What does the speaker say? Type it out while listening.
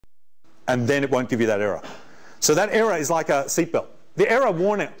and then it won't give you that error. So that error is like a seatbelt. The error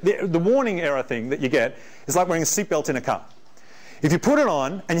warning, the warning error thing that you get is like wearing a seatbelt in a car. If you put it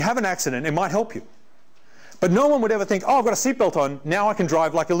on and you have an accident, it might help you. But no one would ever think, oh, I've got a seatbelt on, now I can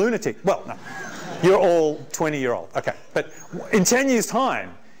drive like a lunatic. Well, no. You're all 20-year-old. Okay. But in 10 years'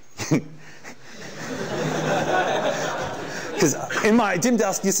 time, because in my dim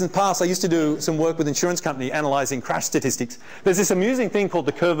distant past, I used to do some work with an insurance company analysing crash statistics. There's this amusing thing called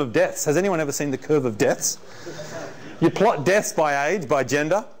the curve of deaths. Has anyone ever seen the curve of deaths? You plot deaths by age, by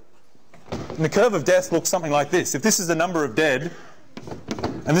gender. And the curve of deaths looks something like this. If this is the number of dead,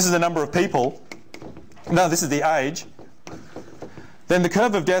 and this is the number of people, no, this is the age, then the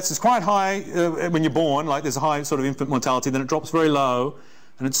curve of deaths is quite high when you're born, like there's a high sort of infant mortality, then it drops very low,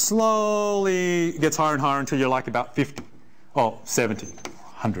 and it slowly gets higher and higher until you're like about 50, or 70,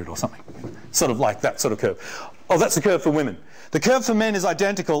 100 or something. Sort of like that sort of curve. Oh, that's the curve for women. The curve for men is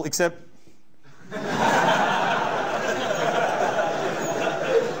identical, except...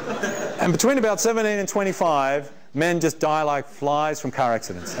 And between about 17 and 25, men just die like flies from car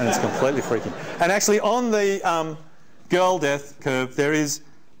accidents, and it's completely freaking. And actually on the girl death curve, there is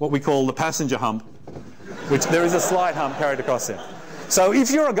what we call the passenger hump, which there is a slight hump carried across there. So if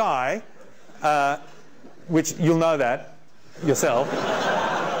you're a guy, which you'll know that yourself,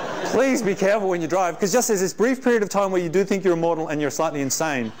 please be careful when you drive, because just there's this brief period of time where you do think you're immortal and you're slightly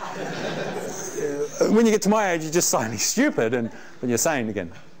insane. When you get to my age, you're just slightly stupid, and when you're sane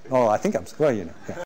again. Oh, I think I'm... Well, you know. Yeah.